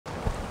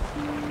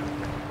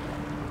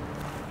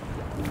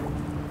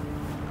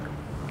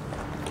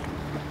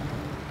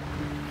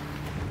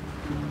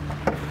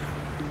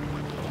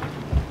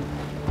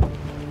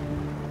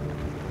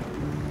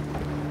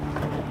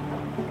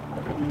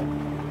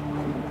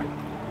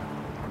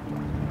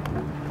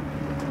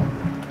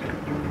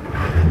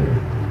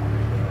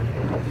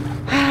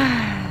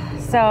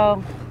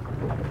So,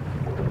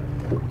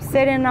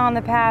 sitting on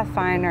the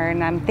Pathfinder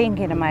and I'm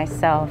thinking to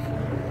myself,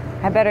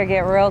 I better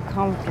get real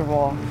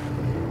comfortable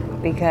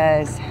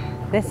because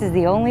this is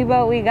the only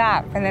boat we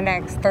got for the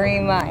next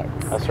 3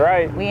 months. That's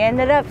right. We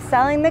ended up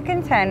selling the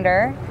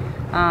Contender.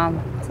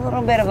 It's a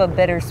little bit of a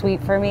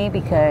bittersweet for me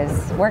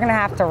because we're gonna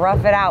have to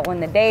rough it out.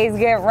 When the days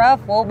get rough,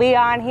 we'll be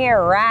on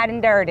here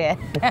riding dirty.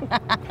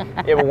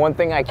 Yeah, but one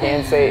thing I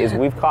can say is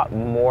we've caught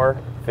more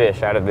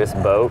fish out of this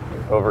boat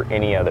over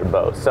any other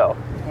boat. So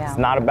yeah. It's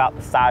not about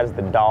the size of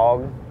the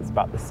dog, it's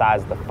about the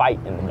size of the fight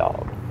in the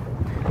dog.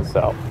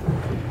 So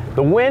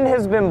the wind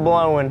has been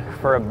blowing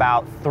for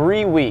about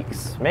 3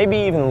 weeks, maybe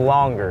even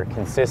longer,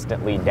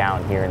 consistently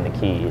down here in the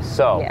Keys.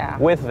 So yeah.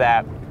 With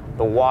that,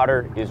 the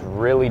water is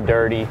really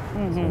dirty,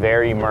 it's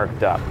very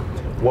murked up.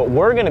 What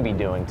we're gonna be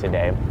doing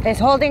today is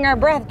holding our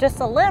breath just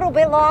a little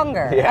bit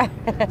longer. Yeah,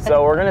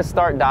 so we're gonna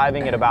start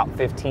diving at about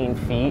 15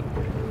 feet,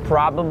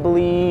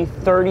 probably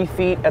 30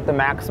 feet at the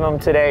maximum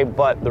today,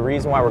 but the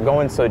reason why we're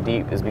going so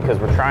deep is because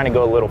we're trying to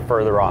go a little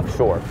further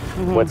offshore.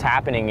 What's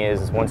happening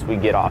is once we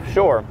get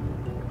offshore,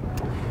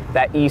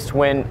 that east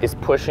wind is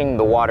pushing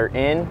the water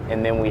in,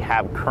 and then we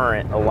have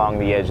current along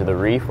the edge of the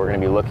reef. We're gonna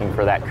be looking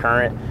for that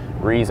current.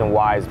 Reason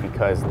why is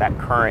because that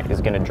current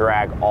is gonna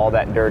drag all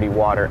that dirty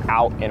water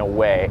out and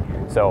away.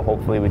 So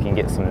hopefully we can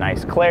get some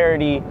nice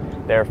clarity,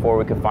 therefore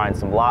we can find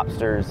some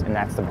lobsters, and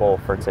that's the goal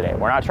for today.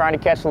 We're not trying to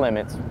catch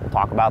limits, we'll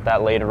talk about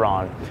that later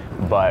on,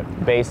 but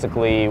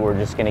basically we're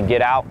just gonna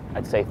get out,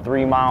 I'd say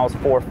 3 miles,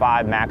 4 or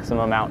 5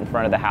 maximum out in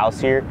front of the house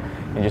here,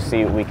 and just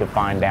see what we can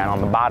find down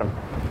on the bottom.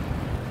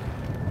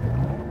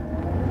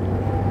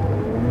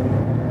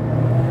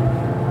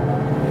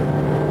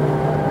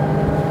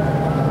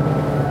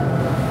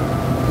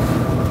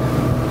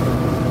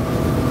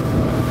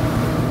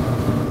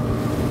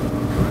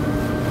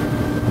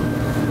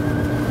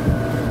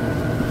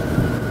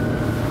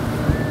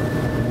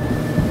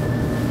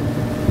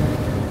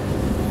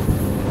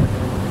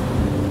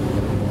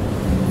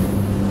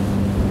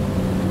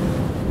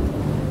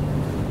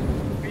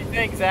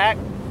 Zach?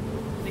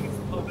 I think it's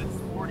a little bit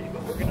sporty,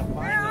 but we're gonna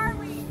find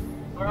them.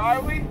 Where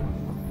are we?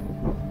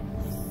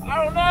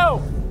 I don't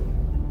know.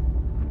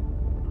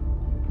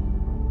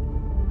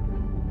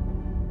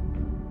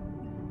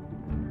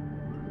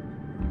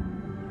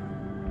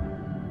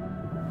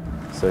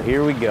 So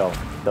here we go,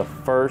 the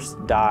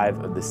first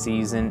dive of the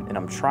season, and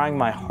I'm trying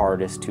my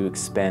hardest to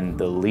expend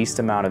the least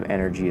amount of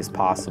energy as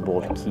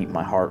possible to keep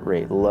my heart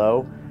rate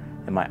low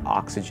and my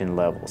oxygen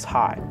levels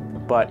high.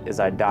 But as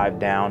I dive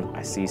down,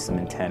 I see some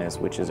antennas,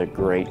 which is a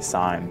great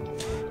sign.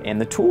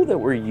 And the tool that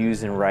we're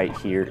using right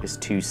here is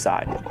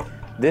two-sided.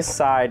 This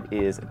side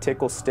is a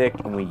tickle stick,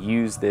 and we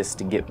use this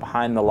to get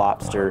behind the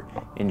lobster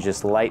and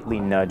just lightly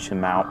nudge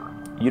him out.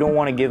 You don't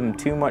want to give him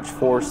too much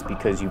force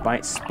because you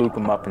might spook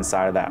him up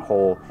inside of that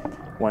hole.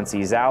 Once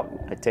he's out,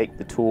 I take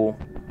the tool,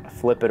 I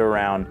flip it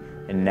around,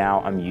 and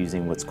now I'm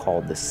using what's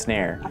called the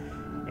snare.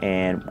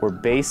 And we're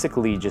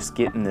basically just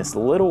getting this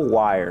little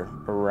wire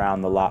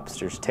around the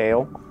lobster's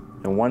tail.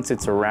 And once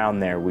it's around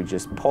there, we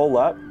just pull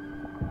up,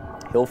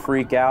 he'll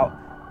freak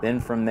out. Then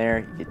from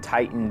there, you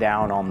tighten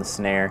down on the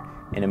snare.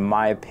 And in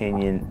my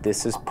opinion,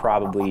 this is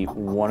probably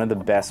one of the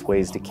best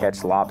ways to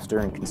catch lobster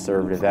in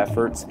conservative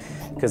efforts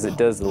because it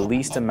does the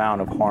least amount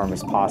of harm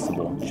as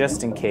possible,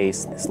 just in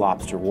case this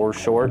lobster wore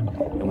short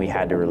and we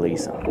had to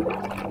release him.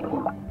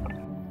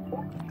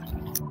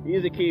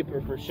 He's a keeper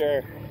for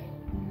sure.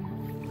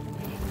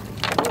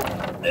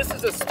 This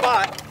is a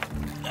spot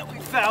that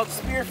we found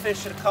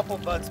spearfishing a couple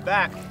months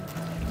back.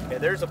 And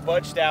there's a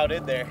bunch down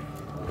in there.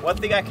 One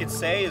thing I can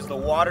say is the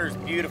water is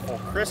beautiful,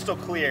 crystal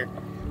clear.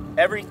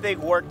 Everything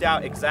worked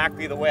out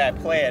exactly the way I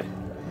planned.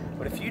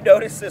 But if you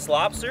notice this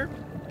lobster,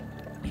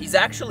 he's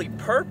actually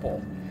purple.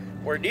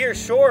 Where near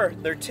shore,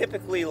 they're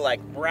typically like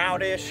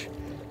brownish,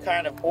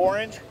 kind of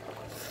orange.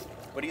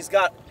 But he's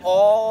got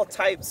all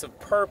types of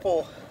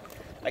purple.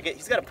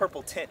 He's got a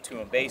purple tint to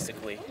him,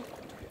 basically.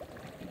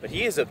 But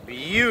he is a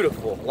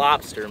beautiful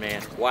lobster,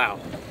 man. Wow.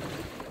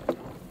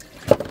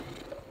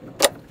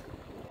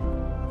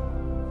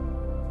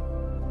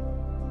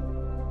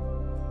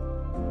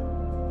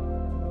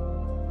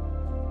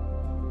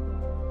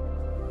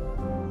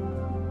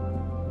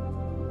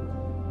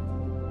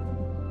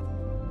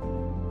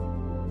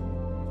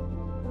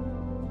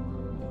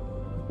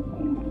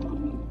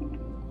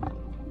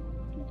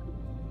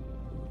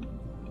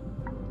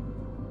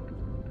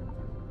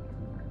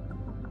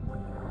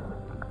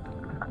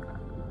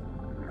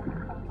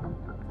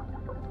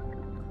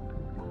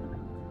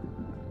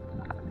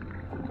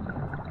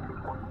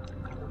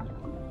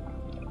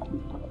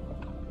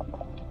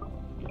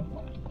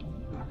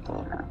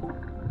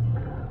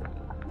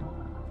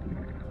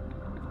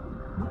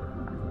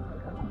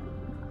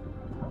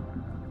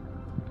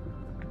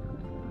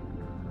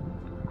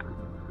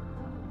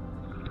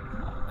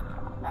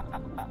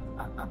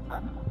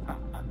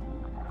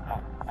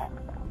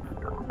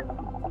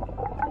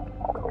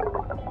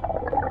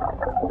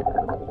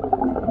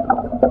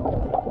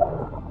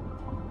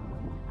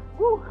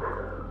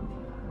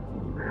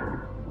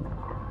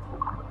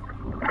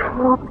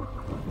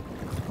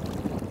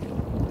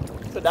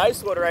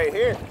 nice one right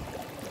here.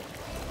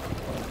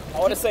 I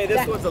want to say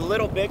this one's a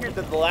little bigger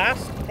than the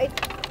last.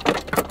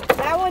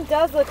 That one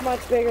does look much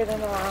bigger than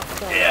the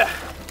last one. Yeah.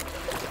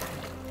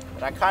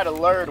 And I kind of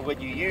learned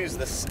when you use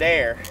the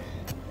stair,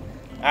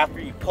 after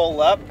you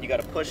pull up, you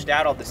got to push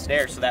down on the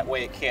stair so that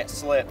way it can't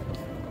slip.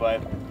 But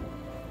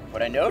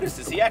what I noticed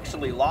is he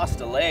actually lost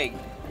a leg.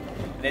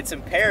 And it's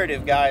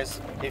imperative,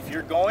 guys, if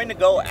you're going to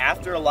go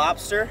after a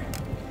lobster,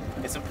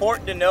 it's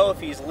important to know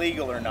if he's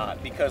legal or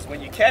not, because when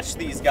you catch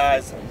these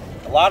guys,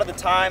 a lot of the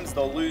times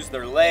they'll lose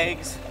their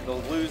legs,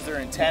 they'll lose their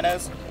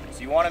antennas.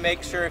 So you want to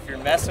make sure if you're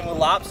messing with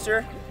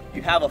lobster,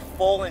 you have a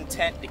full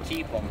intent to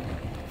keep them.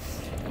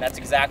 And that's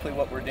exactly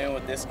what we're doing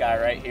with this guy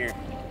right here.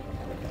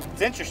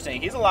 It's interesting,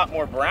 he's a lot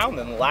more brown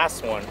than the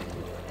last one.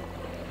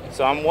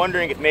 So I'm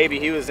wondering if maybe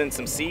he was in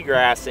some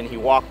seagrass and he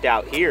walked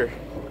out here.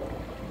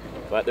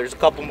 But there's a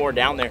couple more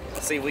down there.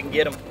 Let's see if we can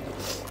get them.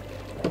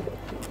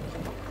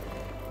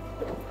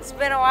 It's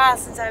been a while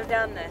since I've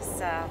done this,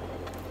 so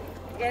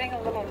I'm getting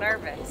a little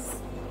nervous.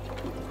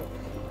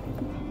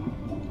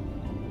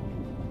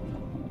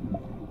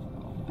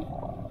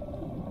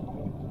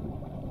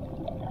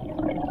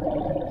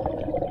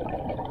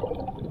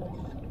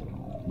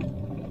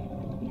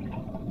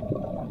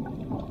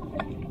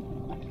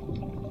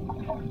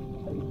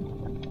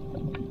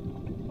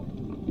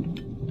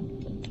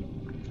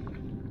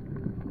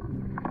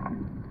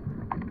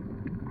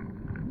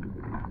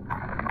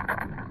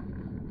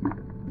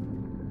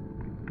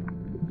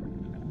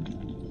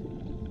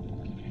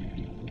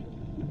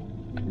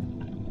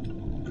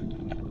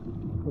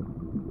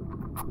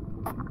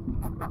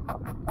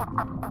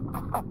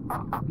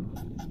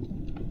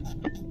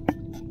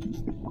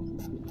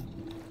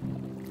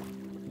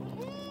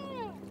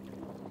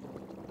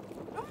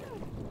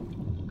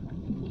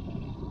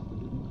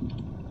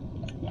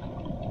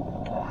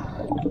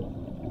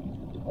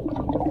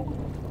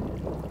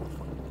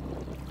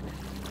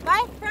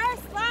 My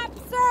first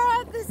lobster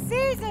of the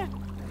season.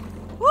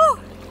 Woo!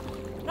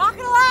 Not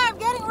gonna lie, I'm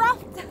getting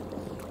roughed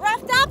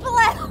up a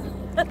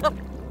little.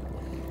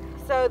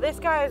 So this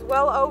guy is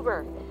well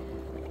over.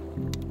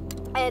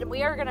 And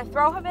we are gonna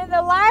throw him in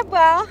the live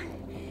well.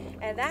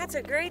 And that's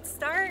a great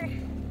start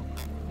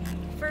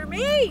for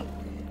me.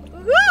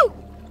 Woo!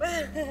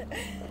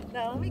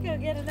 Now let me go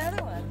get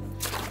another one.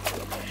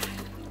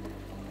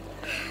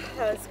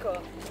 That was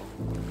cool.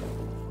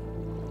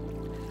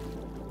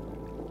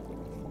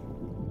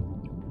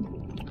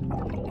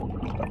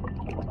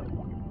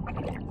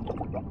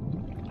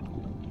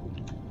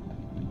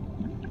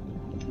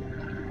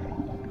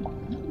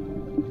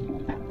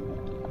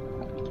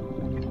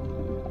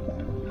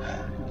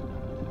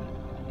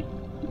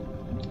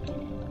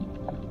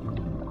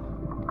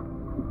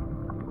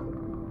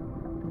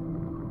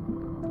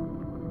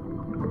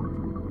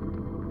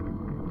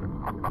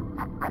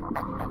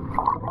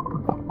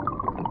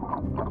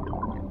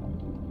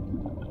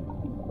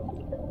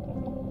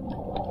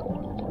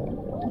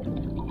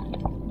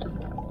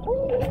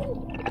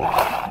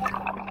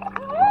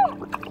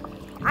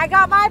 I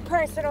got my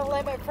personal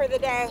limit for the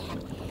day.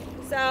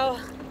 So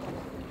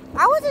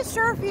I wasn't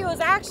sure if he was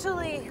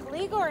actually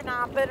legal or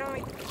not, but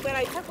when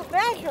I took a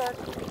measure,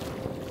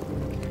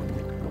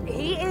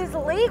 he is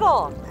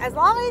legal. As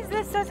long as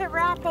this doesn't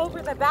wrap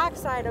over the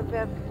backside of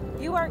him,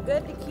 you are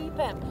good to keep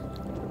him.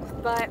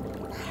 But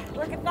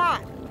look at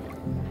that.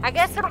 I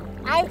guess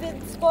I've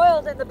been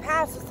spoiled in the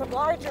past with some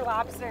larger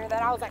lobster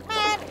that I was like,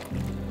 man,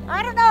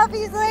 I don't know if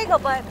he's legal,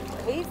 but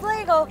he's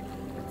legal.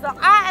 So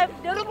I am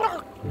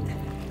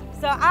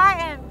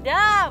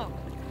done.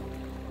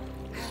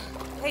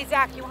 Hey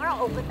Zach, you want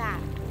to open that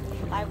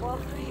live well?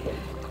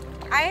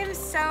 I am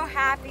so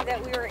happy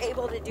that we were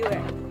able to do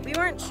it. We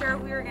weren't sure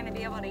we were going to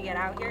be able to get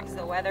out here because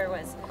the weather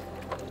was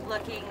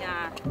looking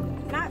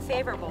not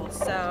favorable.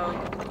 So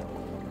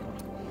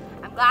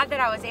I'm glad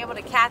that I was able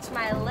to catch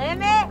my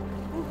limit.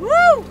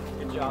 Woo!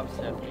 Good job,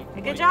 Stephanie.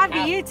 Good job to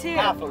you too.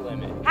 Half a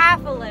limit.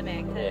 Half a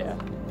limit. Yeah.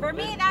 For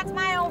me, that's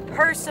my own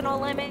personal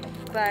limit,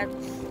 but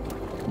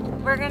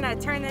we're gonna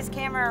turn this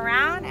camera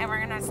around and we're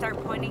gonna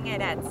start pointing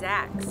it at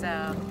Zach,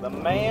 so. The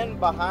man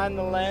behind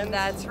the lens.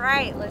 That's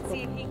right, let's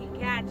see if he can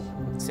catch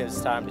It's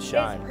his time to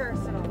shine. his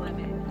personal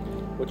limit.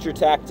 What's your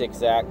tactic,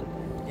 Zach?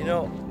 You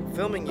know,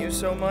 filming you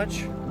so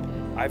much,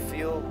 I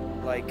feel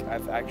like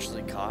I've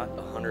actually caught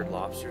 100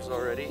 lobsters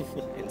already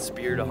and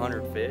speared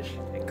 100 fish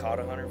and caught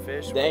 100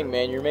 fish. Dang,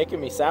 man, you're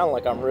making me sound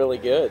like I'm really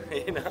good.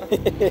 You know?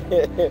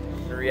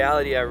 In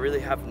reality, I really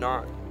have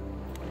not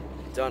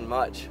done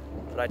much,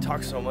 but I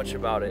talk so much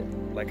about it,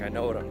 like I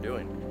know what I'm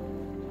doing.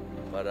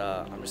 But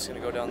I'm just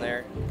gonna go down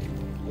there,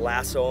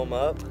 lasso them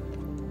up,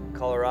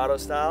 Colorado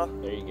style.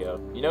 There you go.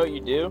 You know what you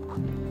do?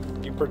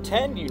 You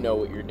pretend you know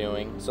what you're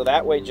doing, so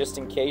that way, just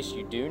in case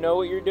you do know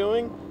what you're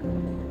doing,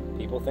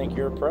 people think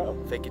you're a pro.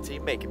 Fake it till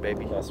you make it,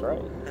 baby. That's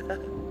right.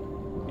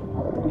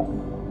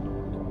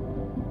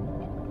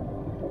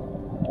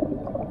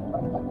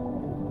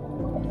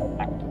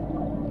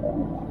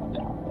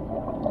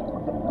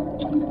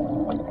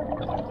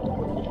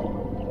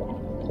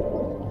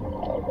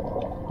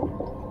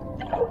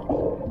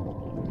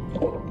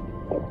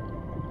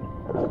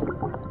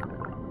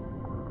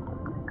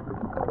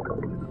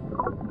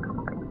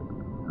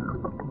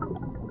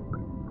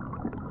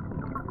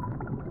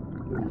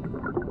 That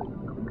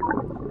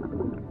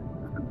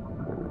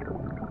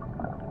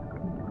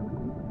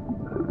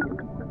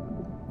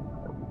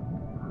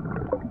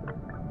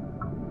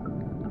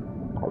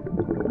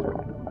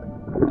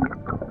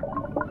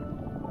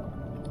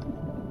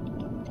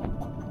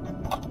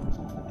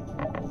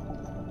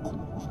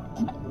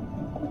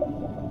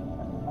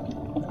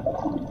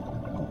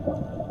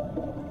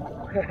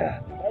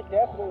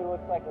definitely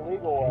looks like a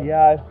legal one.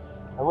 Yeah,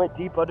 I went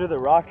deep under the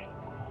rock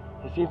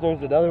to see if there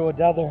was another one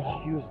down there.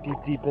 He was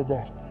deep in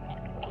there.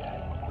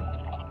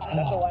 Is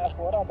that the last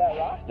one on that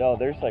rock? No,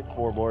 there's like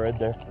 4 more in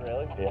there.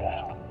 Really?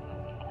 Yeah.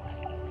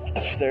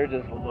 They're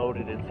just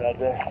loaded inside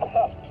there.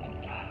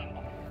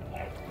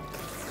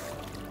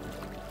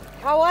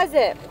 How was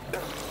it?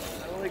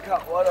 I only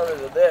caught one other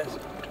than this.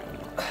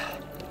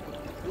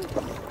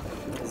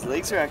 His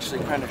legs are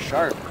actually kind of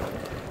sharp.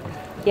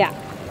 Yeah.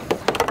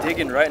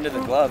 Digging right into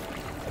the glove.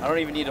 I don't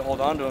even need to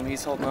hold on to him,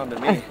 he's holding on to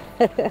me.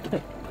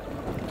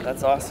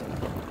 That's awesome.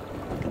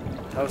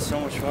 That was so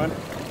much fun.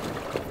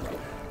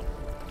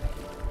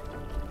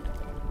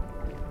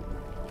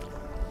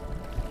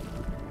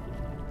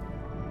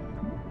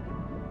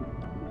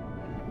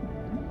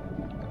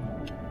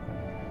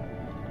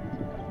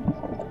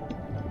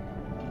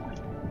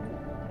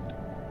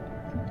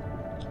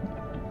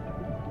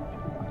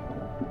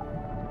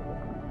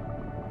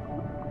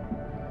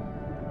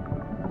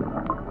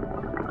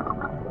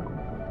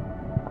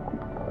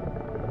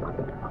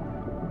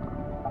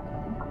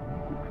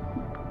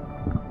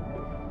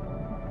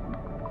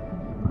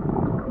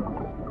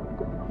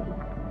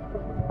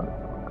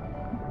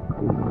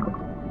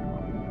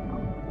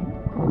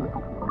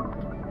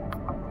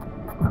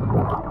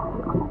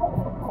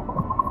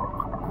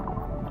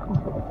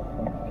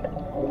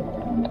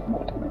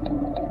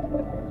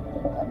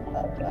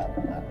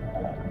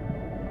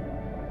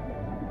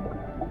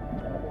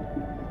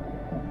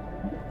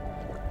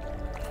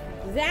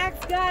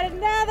 Zach's got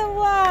another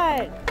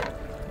one.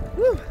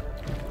 Woo.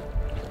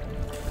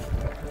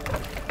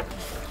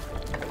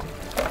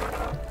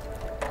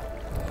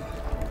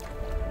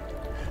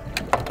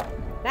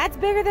 That's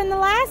bigger than the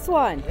last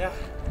one. Yeah,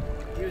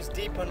 he was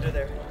deep under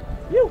there.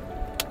 Good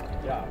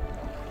job.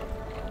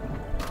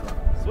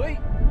 Sweet.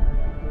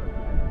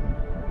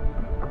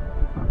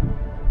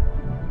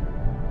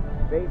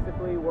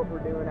 Basically what we're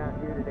doing out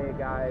here today,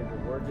 guys,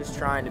 is we're just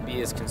trying to be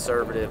as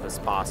conservative as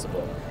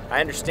possible. I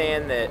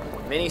understand that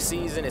mini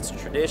season, it's a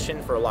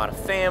tradition for a lot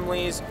of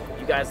families.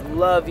 You guys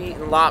love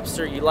eating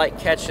lobster, you like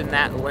catching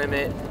that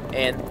limit,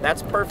 and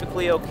that's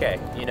perfectly okay.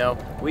 You know,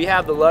 we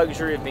have the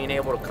luxury of being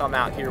able to come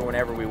out here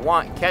whenever we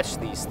want and catch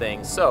these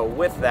things. So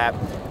with that,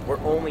 we're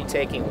only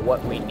taking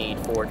what we need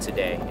for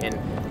today. And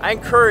I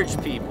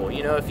encourage people,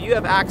 you know, if you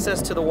have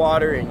access to the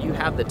water and you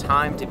have the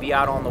time to be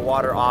out on the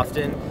water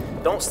often,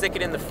 don't stick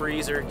it in the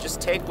freezer,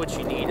 just take what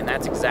you need, and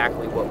that's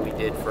exactly what we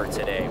did for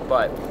today.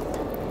 But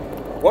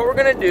what we're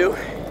gonna do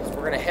is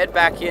we're gonna head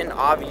back in,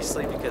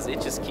 obviously, because it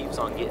just keeps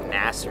on getting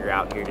nastier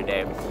out here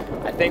today.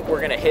 I think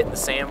we're gonna hit the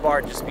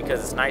sandbar just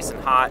because it's nice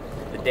and hot.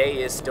 The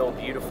day is still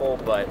beautiful,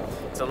 but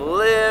it's a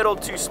little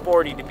too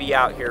sporty to be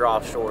out here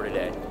offshore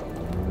today.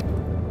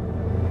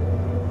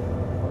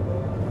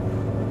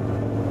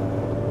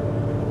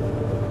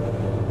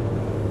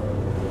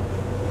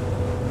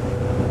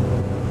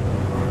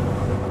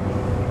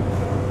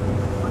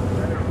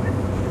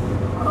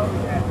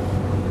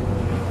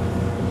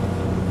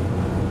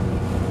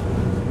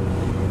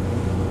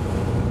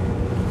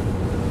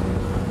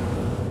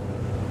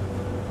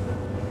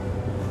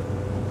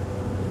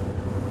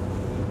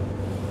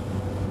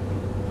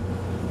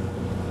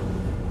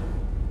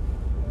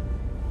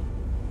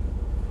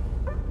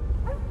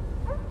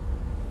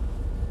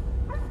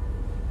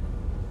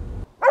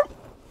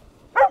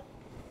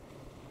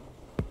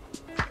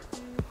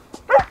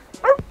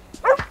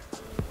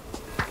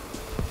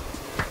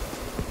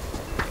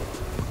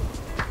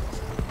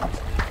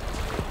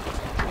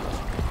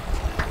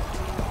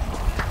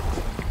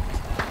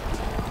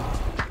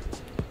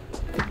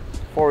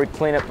 Before we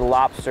clean up the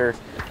lobster,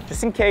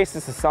 just in case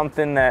this is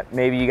something that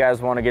maybe you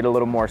guys want to get a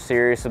little more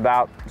serious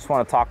about, just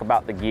want to talk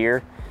about the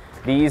gear.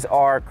 These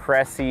are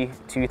Cressy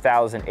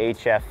 2000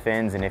 HF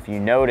fins, and if you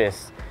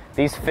notice,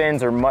 these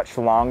fins are much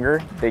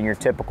longer than your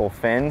typical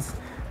fins.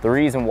 The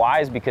reason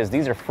why is because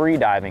these are free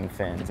diving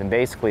fins, and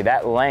basically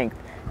that length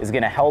is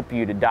going to help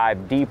you to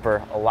dive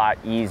deeper a lot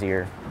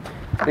easier.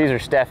 These are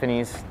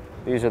Stephanie's.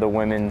 These are the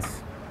women's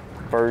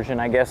version,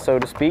 I guess, so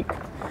to speak.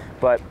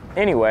 But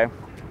anyway,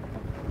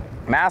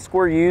 mask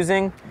we're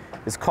using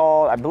is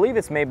called, I believe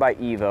it's made by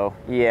Evo,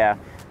 yeah.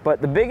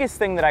 But the biggest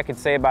thing that I could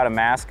say about a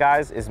mask,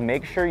 guys, is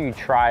make sure you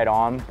try it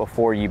on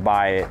before you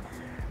buy it.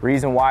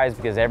 Reason why is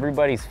because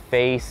everybody's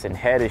face and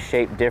head is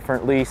shaped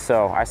differently,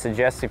 so I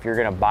suggest if you're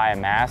gonna buy a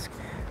mask,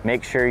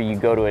 make sure you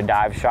go to a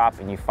dive shop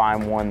and you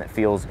find one that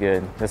feels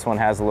good. This one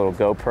has a little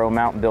GoPro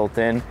mount built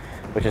in,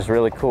 which is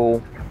really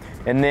cool.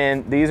 And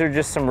then these are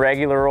just some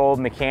regular old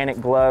mechanic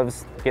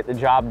gloves, get the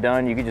job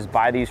done. You can just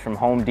buy these from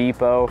Home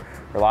Depot,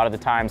 or a lot of the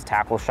times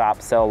tackle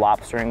shops sell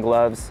lobstering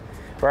gloves.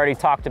 We already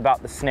talked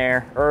about the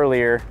snare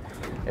earlier.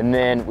 And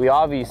then we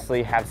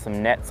obviously have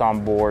some nets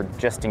on board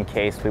just in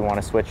case we want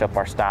to switch up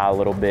our style a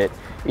little bit,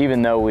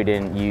 even though we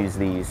didn't use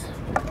these.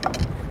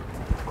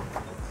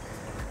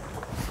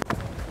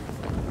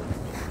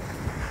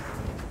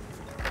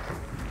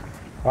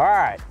 All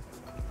right,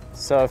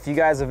 so if you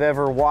guys have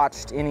ever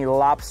watched any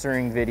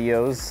lobstering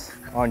videos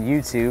on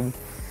YouTube,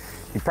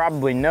 you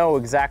probably know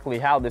exactly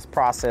how this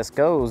process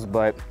goes,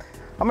 but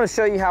I'm gonna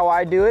show you how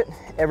I do it.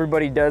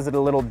 Everybody does it a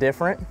little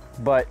different,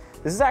 but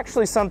this is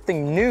actually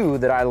something new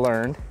that I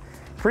learned.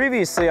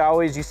 Previously, I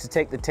always used to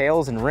take the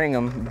tails and ring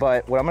them,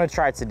 but what I'm gonna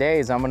try today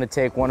is I'm gonna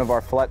take one of our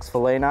flex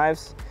fillet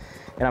knives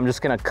and I'm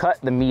just gonna cut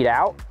the meat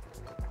out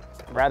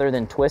rather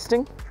than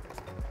twisting,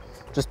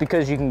 just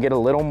because you can get a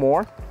little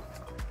more.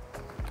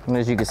 And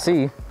as you can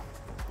see,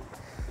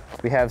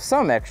 we have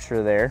some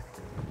extra there,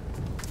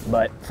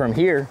 but from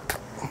here,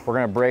 we're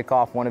gonna break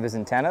off one of his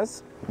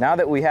antennas. Now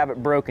that we have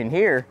it broken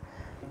here,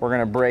 we're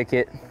gonna break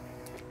it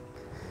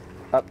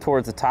up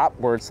towards the top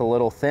where it's a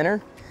little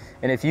thinner.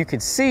 And if you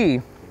could see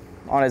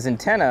on his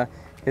antenna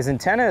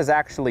is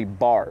actually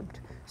barbed.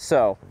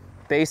 So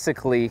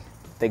basically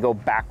they go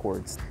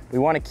backwards. We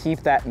wanna keep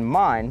that in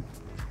mind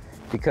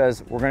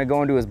because we're gonna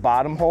go into his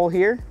bottom hole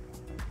here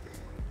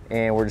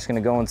and we're just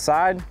gonna go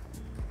inside,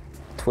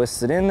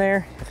 twist it in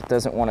there if it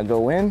doesn't wanna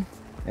go in,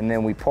 and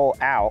then we pull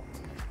out.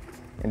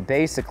 And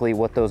basically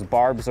what those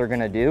barbs are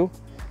gonna do,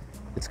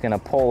 it's gonna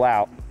pull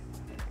out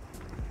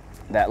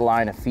that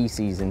line of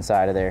feces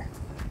inside of there.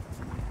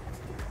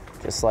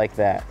 Just like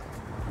that.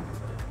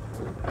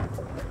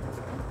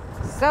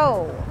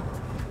 So,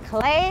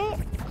 Clay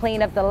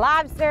cleaned up the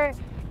lobster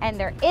and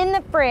they're in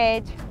the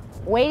fridge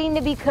waiting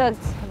to be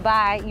cooked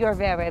by your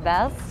very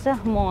best,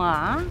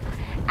 moi.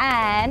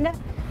 And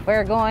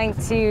we're going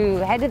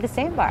to head to the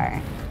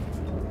sandbar.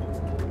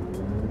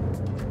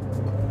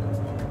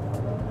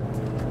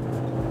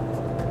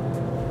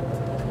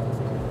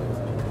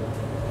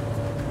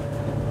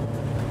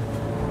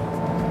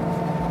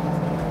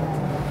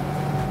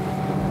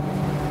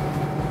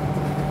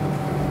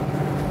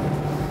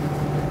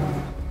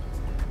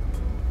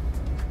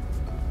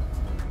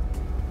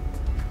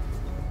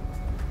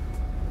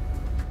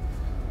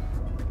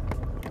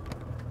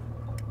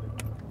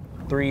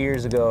 Three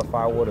years ago, if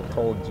I would have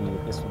told you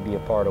this would be a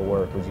part of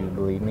work, would you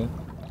believe me?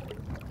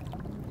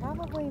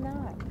 Probably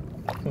not.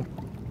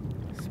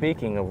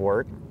 Speaking of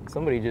work,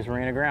 somebody just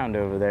ran aground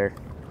over there.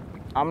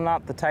 I'm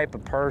not the type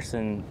of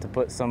person to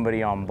put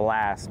somebody on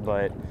blast,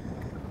 but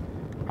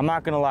I'm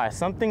not gonna lie,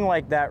 something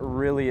like that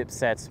really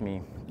upsets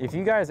me. If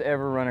you guys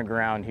ever run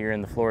aground here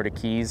in the Florida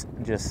Keys,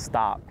 just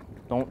stop.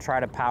 Don't try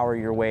to power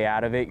your way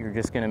out of it, you're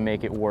just gonna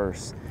make it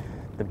worse.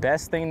 The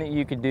best thing that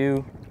you could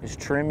do is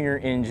trim your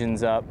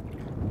engines up,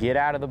 get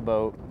out of the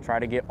boat, try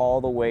to get all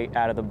the weight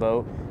out of the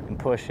boat and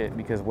push it,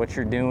 because what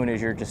you're doing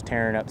is you're just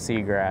tearing up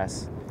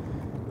seagrass.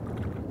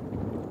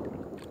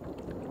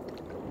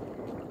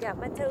 Got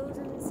my toes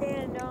in the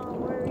sand, don't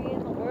worry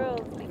in the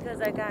world, because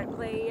I got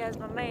Clay as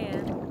my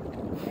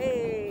man.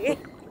 Hey.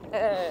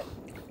 I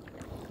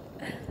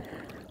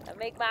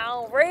make my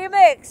own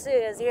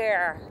remixes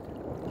here.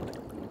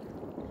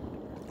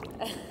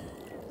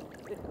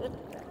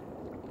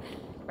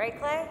 Right,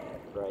 Clay?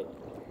 Right.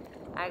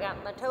 I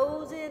got my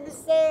toes in the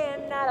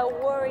sand, not a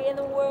worry in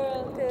the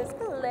world, cause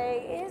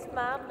Clay is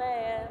my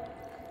man.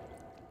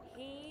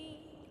 He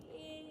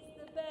is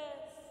the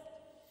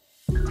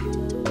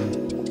best.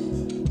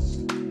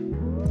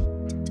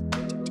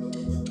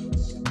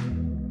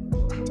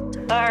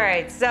 All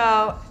right,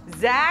 so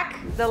Zach,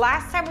 the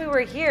last time we were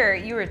here,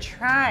 you were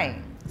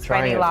trying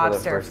spiny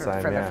lobster for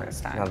the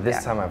first time. Now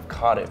this time I've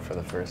caught it for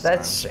the first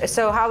time.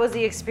 So how was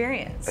the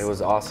experience? It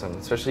was awesome,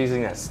 especially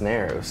using that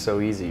snare. It was so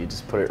easy. You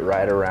just put it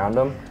right around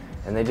them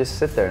and they just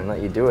sit there and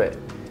let you do it.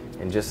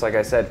 And just like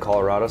I said,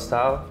 Colorado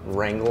style,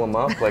 wrangle them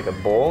up like a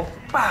bull,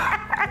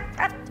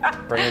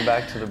 bring them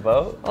back to the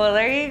boat. Well,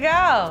 there you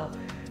go.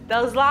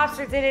 Those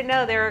lobsters didn't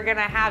know they were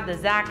gonna have the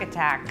Zach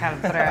attack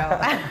come through.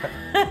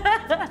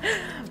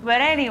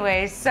 But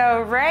anyways,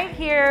 so right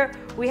here,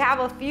 we have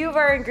a few of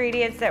our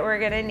ingredients that we're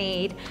gonna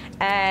need,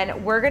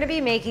 and we're gonna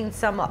be making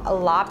some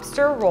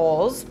lobster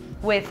rolls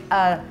with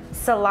a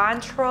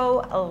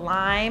cilantro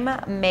lime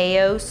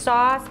mayo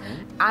sauce.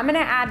 I'm gonna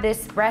add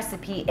this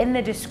recipe in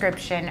the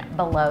description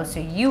below so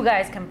you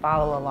guys can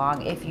follow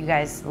along if you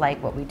guys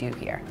like what we do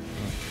here.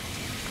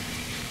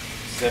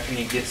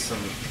 Stephanie gets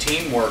some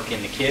teamwork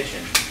in the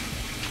kitchen.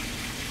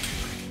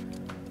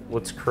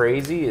 What's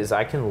crazy is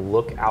I can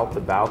look out the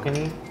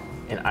balcony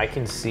and I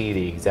can see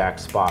the exact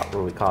spot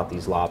where we caught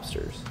these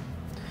lobsters.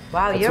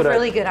 Wow, you have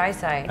really good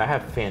eyesight. I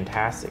have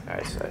fantastic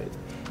eyesight.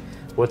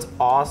 What's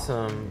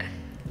awesome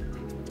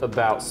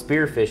about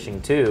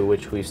spearfishing too,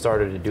 which we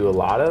started to do a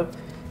lot of,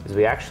 is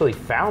we actually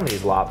found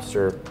these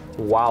lobster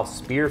while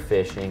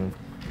spearfishing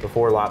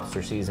before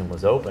lobster season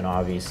was open,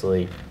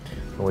 obviously.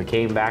 When we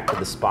came back to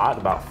the spot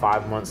about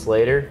 5 months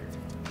later,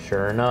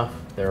 sure enough,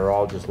 they were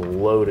all just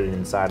loaded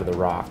inside of the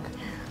rock.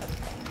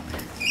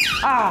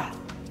 Ah,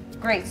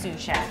 great sous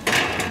chef.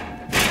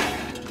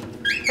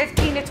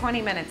 15 to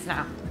 20 minutes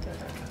now.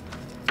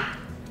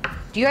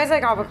 Do you guys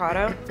like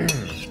avocado?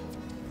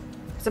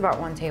 It's about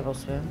 1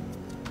 tablespoon.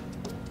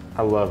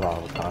 I love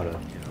avocado.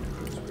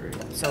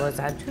 So let's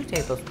add 2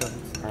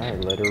 tablespoons. All right,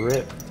 let her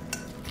rip.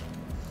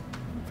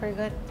 Pretty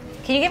good.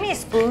 Can you get me a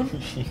spoon?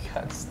 You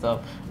got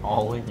stuff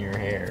all in your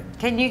hair.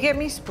 Can you get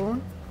me a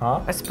spoon?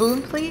 Huh? A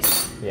spoon,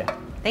 please? Yeah.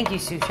 Thank you,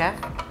 sous chef.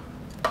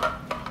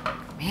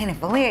 Man,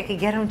 if only I could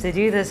get him to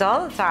do this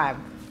all the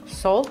time.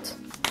 Salt,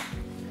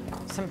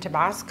 some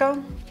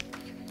Tabasco.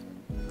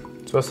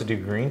 Supposed to do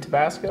green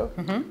Tabasco?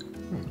 Mm-hmm.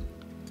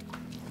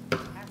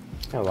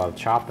 Got a lot of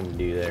chopping to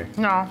do there.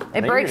 No,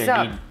 it breaks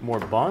up. Need more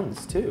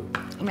buns too.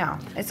 No,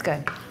 it's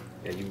good.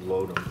 Yeah, you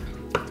load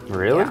them.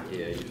 Really? Yeah.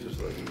 Yeah, you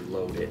just like you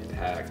load it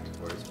packed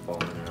or it's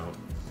falling out.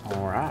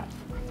 All right.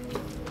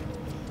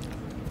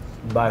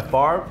 By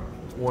far,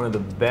 one of the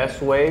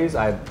best ways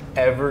I've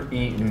ever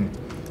eaten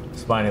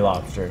spiny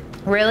lobster.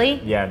 Really?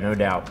 Yeah, no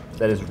doubt.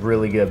 That is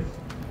really good.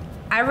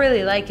 I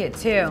really like it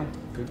too.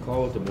 Good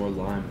call with the more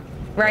lime.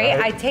 Right?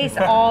 Right? I taste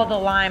all the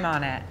lime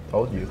on it.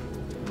 Told you.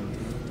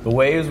 The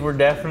waves were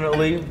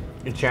definitely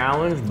a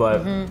challenge,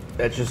 but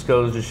that just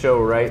goes to show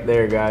right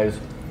there, guys.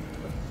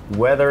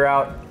 Weather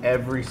out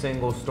every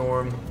single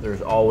storm,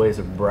 there's always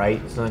a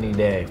bright, sunny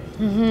day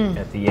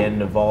at the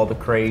end of all the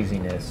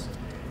craziness.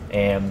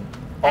 And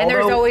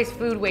there's although- always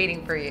food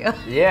waiting for you.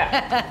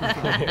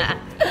 Yeah.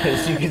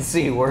 As you can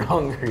see, we're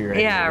hungry right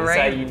Yeah, now. That's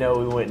right. how you know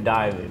we went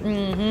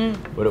diving.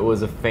 But it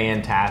was a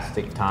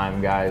fantastic time,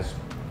 guys.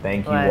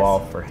 Thank you Was. all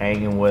for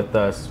hanging with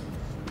us,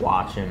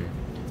 watching.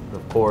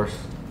 Of course,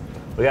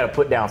 we got to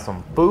put down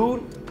some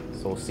food,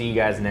 so we'll see you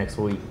guys next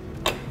week.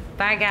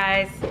 Bye,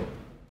 guys.